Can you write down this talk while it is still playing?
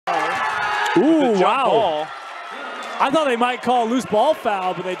Ooh, wow. Ball. I thought they might call a loose ball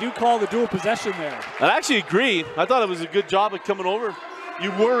foul, but they do call the dual possession there. I actually agree. I thought it was a good job of coming over.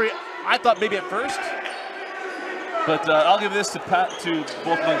 You worry, I thought maybe at first. But I'll give this to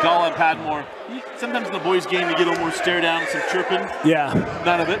both Mangala and Padmore. Sometimes in the boys' game, you get a little more stare down, some chirping. Yeah.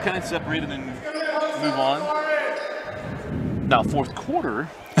 None of it, kind of separated and move on. Now, fourth quarter,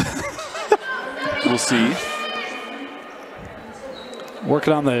 we'll see.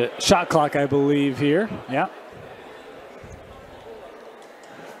 Working on the shot clock, I believe, here. Yeah.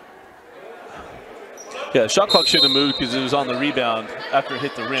 Yeah, shot clock shouldn't have moved because it was on the rebound after it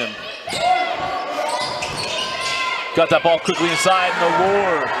hit the rim. Got that ball quickly inside, and the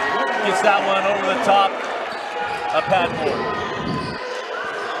roar gets that one over the top of Padmore.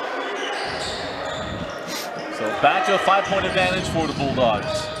 So back to a 5-point advantage for the Bulldogs.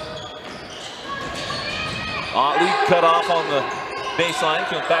 Otley cut off on the baseline,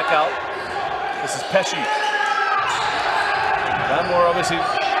 comes back out. This is Pesci. Padmore obviously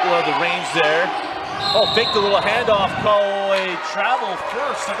will have the range there. Oh, faked a little handoff, call a travel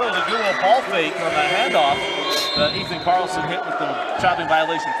first. I thought it was a good little ball fake on that handoff. Ethan Carlson hit with the traveling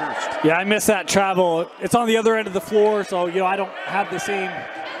violation first. Yeah, I missed that travel. It's on the other end of the floor, so I don't have the same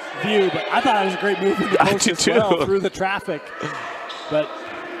view, but I thought it was a great move in the post as well through the traffic, but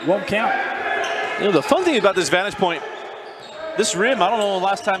won't count. The fun thing about this vantage point, this rim, I don't know the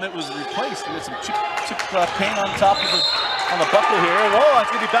last time it was replaced. We got some chip paint on top of on the buckle here. And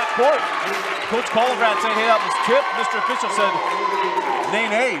that's going to be backcourt. Coach Colograd saying, hey, that was tipped. Mr. Official said,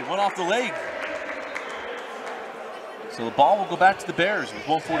 nay, went off the leg. So the ball will go back to the Bears with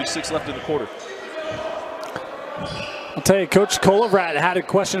 1:46 left in the quarter. I'll tell you, Coach Colograd had a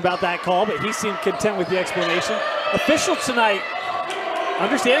question about that call, but he seemed content with the explanation. Officials tonight,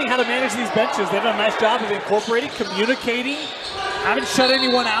 understanding how to manage these benches. They've done a nice job of incorporating, communicating, haven't shut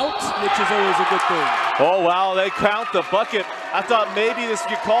anyone out, which is always a good thing. Oh, wow, they count the bucket. I thought maybe this would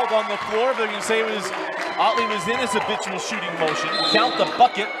get called on the floor, but they're going to say it was Otley was in his habitual shooting motion. Count the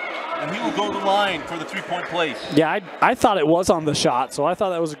bucket, and he will go to the line for the three-point play. Yeah, I thought it was on the shot, so I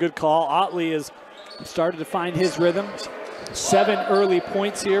thought that was a good call. Otley has started to find his rhythm. 7 early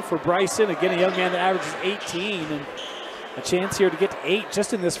points here for Bryson. Again, a young man that averages 18, and a chance here to get to 8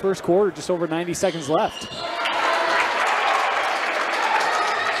 just in this first quarter, just over 90 seconds left.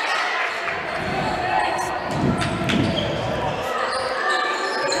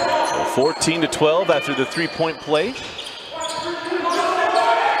 14-12 after the three-point play.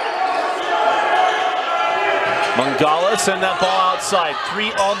 Mangala send that ball outside.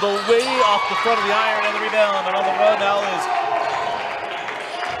 3 on the way off the front of the iron and the rebound. And on the run now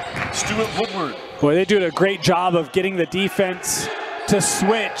is Stuart Woodward. Boy, they do a great job of getting the defense to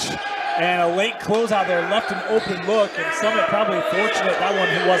switch. And a late closeout there left an open look. And Summit probably fortunate that one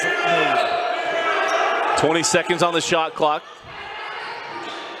he wasn't made. 20 seconds on the shot clock.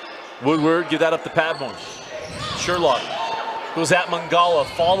 Woodward, give that up to Padmore. Sherlock goes at Mangala,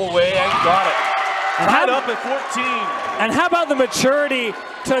 fall away and got it. Tied up at 14. And how about the maturity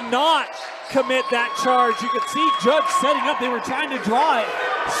to not commit that charge? You could see Judge setting up. They were trying to draw it.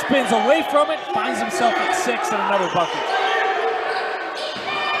 Spins away from it, finds himself at 6 and another bucket.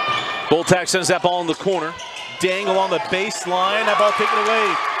 Boltac sends that ball in the corner. Dangle on the baseline. That ball taken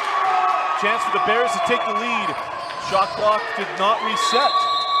away. Chance for the Bears to take the lead. Shot clock did not reset.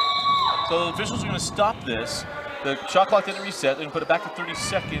 So the officials are going to stop this. The shot clock didn't reset. They're going to put it back to 30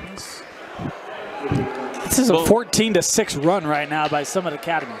 seconds. This is a 14-6 run right now by Summit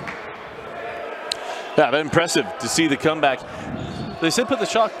Academy. Yeah, but impressive to see the comeback. They said put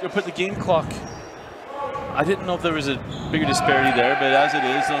the game clock. I didn't know if there was a bigger disparity there, but as it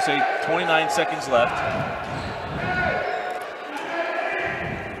is, they'll say 29 seconds left.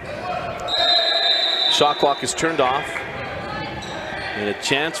 Shot clock is turned off. And a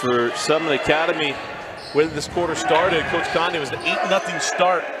chance for Summit Academy when this quarter started. Coach Conde was an 8-0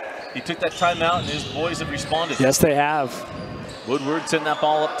 start. He took that timeout and his boys have responded. Yes, they have. Woodward sending that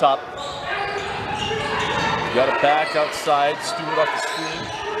ball up top. Got it back outside. Stewart off the screen.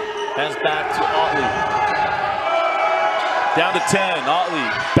 Hands back to Otley. Down to 10. Otley.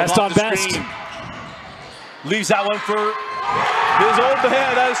 Best on best. Screen. Leaves that one for his own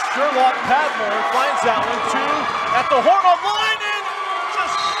man. That is Sherlock Padmore. Finds that one too. At the horn of line and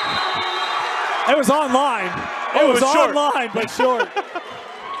just. It was online. It was online, but short.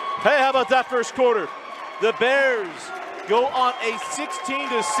 Hey, how about that first quarter? The Bears go on a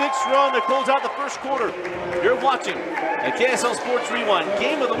 16-6 run to close out the first quarter. You're watching at KSL Sports Rewind,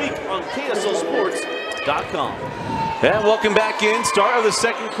 Game of the Week on KSLSports.com. And welcome back in. Start of the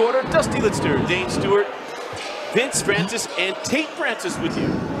second quarter. Dusty Litster, Dane Stewart, Vince Francis, and Tate Francis with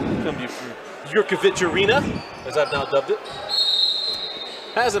you. Come to you from Yurkovich Arena, as I've now dubbed it.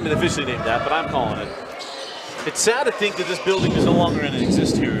 Hasn't been officially named that, but I'm calling it. It's sad to think that this building is no longer going to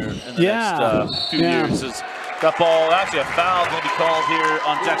exist here in the next few years. That ball, actually a foul will be called here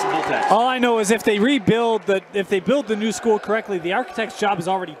on Jackson Bulltax. All I know is if they build the new school correctly, the architect's job is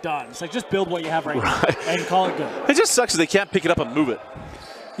already done. It's like, just build what you have right now and call it good. It just sucks that they can't pick it up and move it.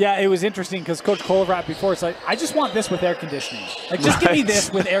 Yeah, it was interesting because Coach Kolovrat before, it's like, I just want this with air conditioning. Like, just give me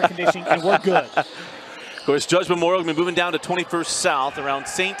this with air conditioning and we're good. Of course, Judge Memorial will be moving down to 21st South around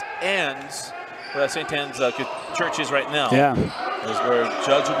St. Anne's, where St. Anne's Church is right now. Yeah. Is where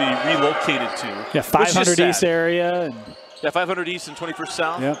Judge will be relocated to. Yeah, 500 East area. And yeah, 500 East and 21st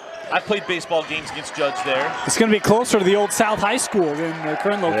South. Yep. I played baseball games against Judge there. It's going to be closer to the old South High School than the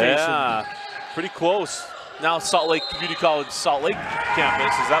current location. Yeah, pretty close. Now Salt Lake Community College, Salt Lake campus,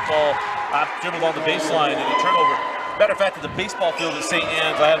 as that ball dribbled on the baseline and a turnover. Matter of fact, at the baseball field at St.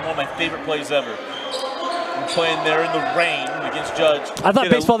 Anne's, I had one of my favorite plays ever. I'm playing there in the rain against Judge. I thought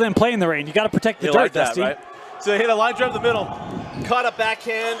baseball didn't play in the rain. You got to protect the dirt, like that, Dusty. right? So he hit a line drive in the middle, caught a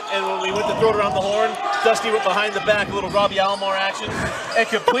backhand, and when we went to throw it around the horn, Dusty went behind the back, a little Robbie Alomar action, and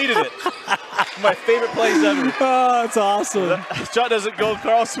completed it. My favorite plays ever. Oh, that's awesome. Shot doesn't go,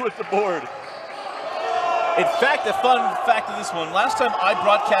 Carlson with the board. In fact, a fun fact of this one, last time I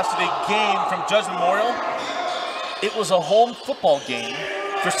broadcasted a game from Judge Memorial, it was a home football game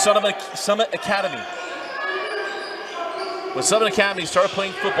for Summit Academy. When Summit Academy started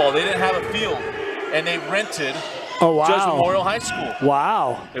playing football, they didn't have a field, and they rented Judge Memorial High School.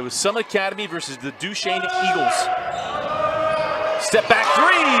 Wow. It was Summit Academy versus the Duchesne Eagles. Step back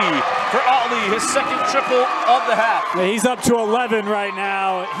three for Otley, his second triple of the half. Yeah, he's up to 11 right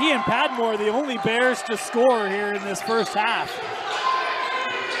now. He and Padmore are the only Bears to score here in this first half.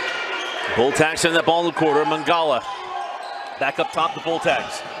 Bulltax in that ball in the quarter. Mangala back up top to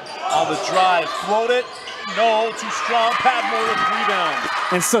Bulltax. On the drive, float it. No, too strong. Padmore with the rebound.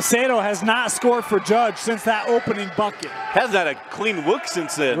 And Saucedo has not scored for Judge since that opening bucket. Hasn't had a clean look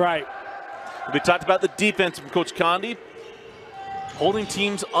since then. Right. We talked about the defense from Coach Condi. Holding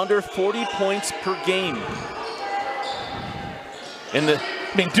teams under 40 points per game.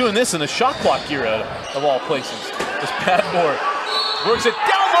 Doing this in the shot clock era of all places. As Padmore works it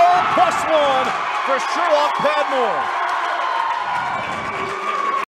down low, +1 for Sherlock Padmore.